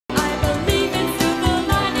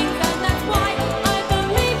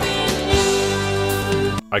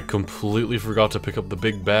I completely forgot to pick up the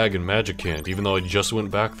big bag in Magic Hand, even though I just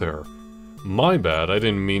went back there. My bad, I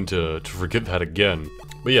didn't mean to forget that again.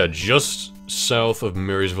 But yeah, just south of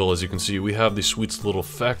Marysville, as you can see, we have the Sweet's little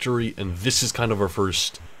factory, and this is kind of our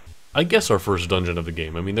first, I guess our first dungeon of the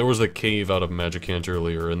game. I mean, there was the cave out of Magic Hand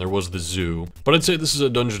earlier, and there was the zoo. But I'd say this is a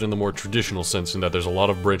dungeon in the more traditional sense, in that there's a lot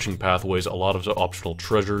of branching pathways, a lot of optional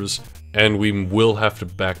treasures, and we will have to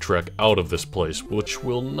backtrack out of this place, which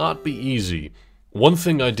will not be easy. One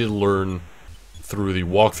thing I did learn through the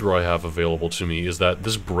walkthrough I have available to me is that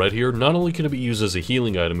this bread here, not only can it be used as a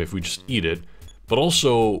healing item if we just eat it, but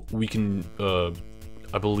also we can,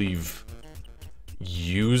 I believe,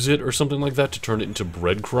 use it or something like that to turn it into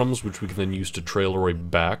breadcrumbs, which we can then use to trail our way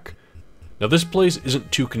back. Now this place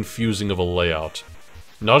isn't too confusing of a layout.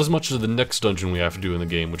 Not as much as the next dungeon we have to do in the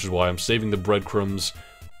game, which is why I'm saving the breadcrumbs,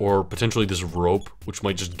 or potentially this rope, which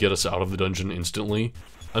might just get us out of the dungeon instantly.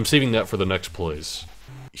 I'm saving that for the next place.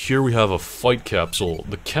 Here we have a fight capsule.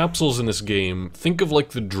 The capsules in this game, think of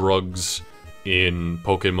like the drugs in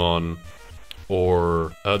Pokemon,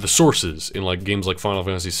 or the sources in like games like Final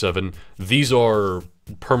Fantasy VII. These are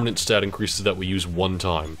permanent stat increases that we use one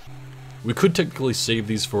time. We could technically save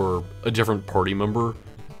these for a different party member,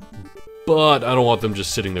 but I don't want them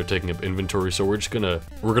just sitting there taking up inventory, so we're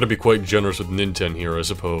gonna be quite generous with Ninten here, I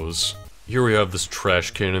suppose. Here we have this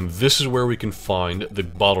trash cannon. This is where we can find the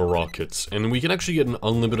bottle rockets, and we can actually get an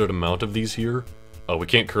unlimited amount of these here. We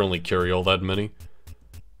can't currently carry all that many.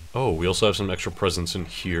 Oh, we also have some extra presents in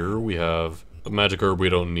here. We have a magic herb we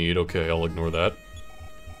don't need. Okay, I'll ignore that.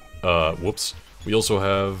 Whoops. We also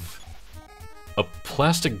have a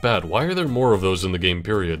plastic bat. Why are there more of those in the game,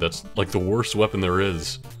 period? That's like the worst weapon there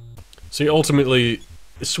is. See, ultimately,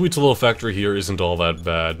 Sweet's little factory here isn't all that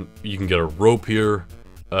bad. You can get a rope here.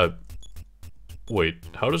 Wait,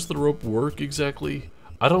 how does the rope work exactly?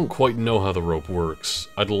 I don't quite know how the rope works.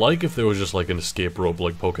 I'd like if there was just like an escape rope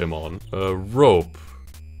like Pokemon. Rope.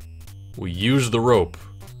 We use the rope.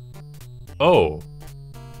 Oh.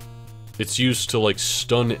 It's used to like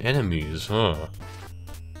stun enemies, huh?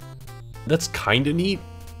 That's kinda neat.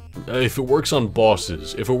 If it works on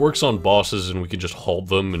bosses. If it works on bosses and we could just halt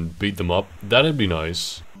them and beat them up, that'd be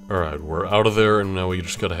nice. Alright, we're out of there and now we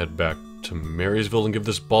just gotta head back to Marysville and give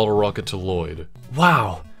this bottle rocket to Lloyd.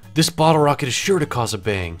 Wow, this bottle rocket is sure to cause a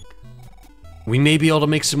bang. We may be able to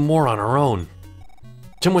make some more on our own.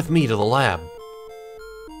 Come with me to the lab.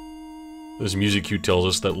 This music cue tells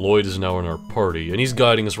us that Lloyd is now in our party, and he's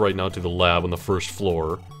guiding us right now to the lab on the first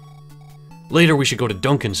floor. Later we should go to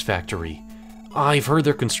Duncan's factory. I've heard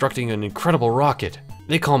they're constructing an incredible rocket.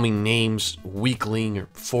 They call me names, Weakling, or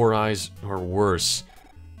Four Eyes, or worse.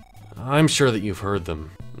 I'm sure that you've heard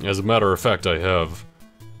them. As a matter of fact, I have.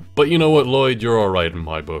 But you know what, Lloyd? You're alright in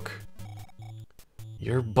my book.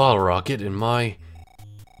 Your bottle rocket in my...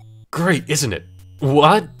 Great, isn't it?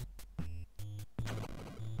 What?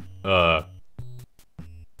 And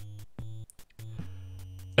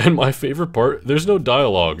my favorite part, there's no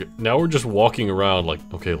dialogue. Now we're just walking around like,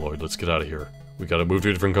 okay, Lloyd, let's get out of here. We gotta move to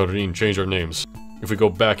a different country and change our names. If we go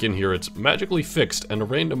back in here, it's magically fixed and a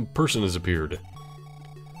random person has appeared.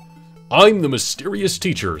 I'm the mysterious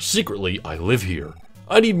teacher. Secretly, I live here.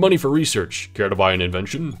 I need money for research. Care to buy an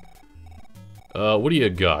invention? What do you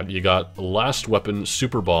got? You got Last Weapon,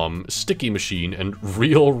 Super Bomb, Sticky Machine, and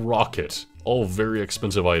Real Rocket. All very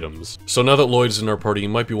expensive items. So now that Lloyd's in our party, you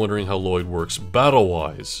might be wondering how Lloyd works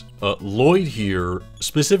battle-wise. Lloyd here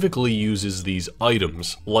specifically uses these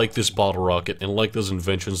items, like this bottle rocket, and like those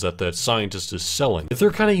inventions that that scientist is selling. They're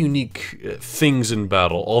kind of unique things in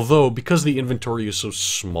battle, although because the inventory is so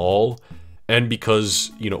small, and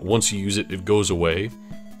because, you know, once you use it, it goes away,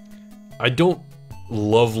 I don't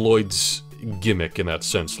love Lloyd's gimmick in that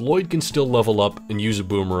sense. Lloyd can still level up and use a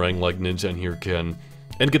boomerang like Ninten here can,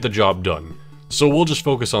 and get the job done. So we'll just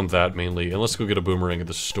focus on that mainly, and let's go get a boomerang at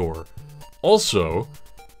the store. Also,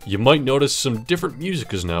 you might notice some different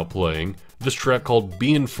music is now playing. This track called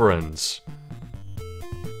Bein' Friends.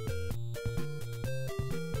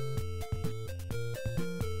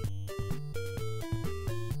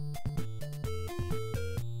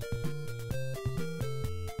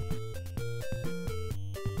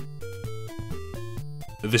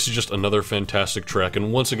 This is just another fantastic track,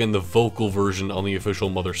 and once again, the vocal version on the official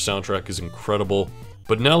Mother soundtrack is incredible.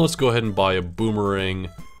 But now let's go ahead and buy a boomerang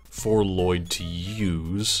for Lloyd to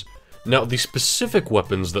use. Now, the specific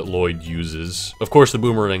weapons that Lloyd uses, of course the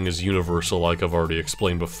boomerang is universal like I've already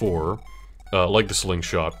explained before, like the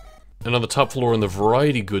slingshot. And on the top floor in the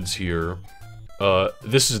variety goods here,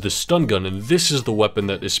 this is the stun gun, and this is the weapon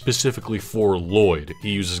that is specifically for Lloyd.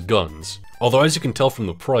 He uses guns. Although as you can tell from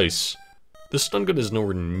the price, This stun gun is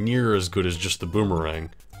nowhere near as good as just the boomerang.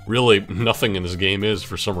 Really, nothing in this game is,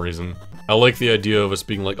 for some reason. I like the idea of us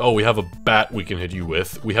being like, oh, we have a bat we can hit you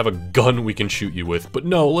with, we have a gun we can shoot you with, but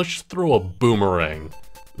no, let's just throw a boomerang.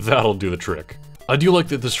 That'll do the trick. I do like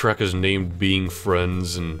that this track is named Being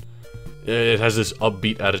Friends, and it has this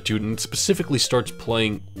upbeat attitude, and it specifically starts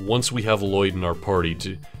playing once we have Lloyd in our party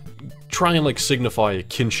to try and, like, signify a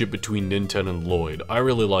kinship between Ninten and Lloyd. I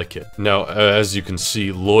really like it. Now, as you can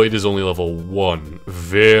see, Lloyd is only level 1.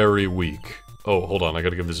 Very weak. Oh, hold on, I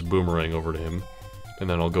gotta give this boomerang over to him. And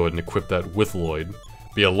then I'll go ahead and equip that with Lloyd.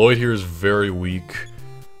 But yeah, Lloyd here is very weak.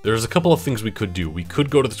 There's a couple of things we could do. We could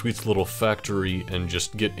go to the Sweet's little factory and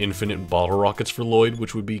just get infinite bottle rockets for Lloyd,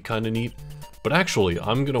 which would be kinda neat. But actually,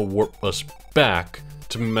 I'm gonna warp us back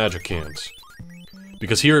to Magicant.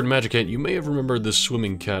 Because here at Magicant, you may have remembered this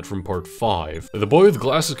swimming cat from part 5. The boy with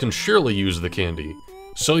glasses can surely use the candy.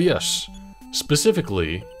 So yes,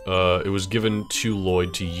 specifically, it was given to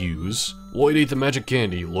Lloyd to use. Lloyd ate the magic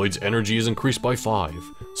candy. Lloyd's energy is increased by 5.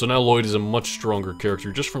 So now Lloyd is a much stronger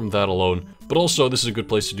character just from that alone. But also, this is a good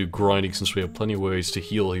place to do grinding since we have plenty of ways to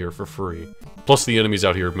heal here for free. Plus, the enemies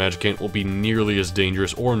out here at Magicant will be nearly as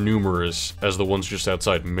dangerous or numerous as the ones just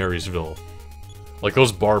outside Marysville. Like,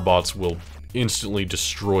 those barbots will instantly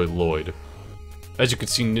destroy Lloyd. As you can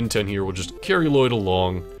see, Ninten here will just carry Lloyd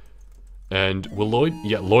along. And will Lloyd?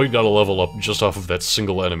 Yeah, Lloyd got a level up just off of that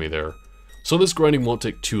single enemy there. So this grinding won't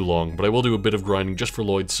take too long, but I will do a bit of grinding just for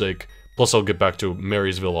Lloyd's sake, plus I'll get back to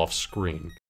Marysville off screen.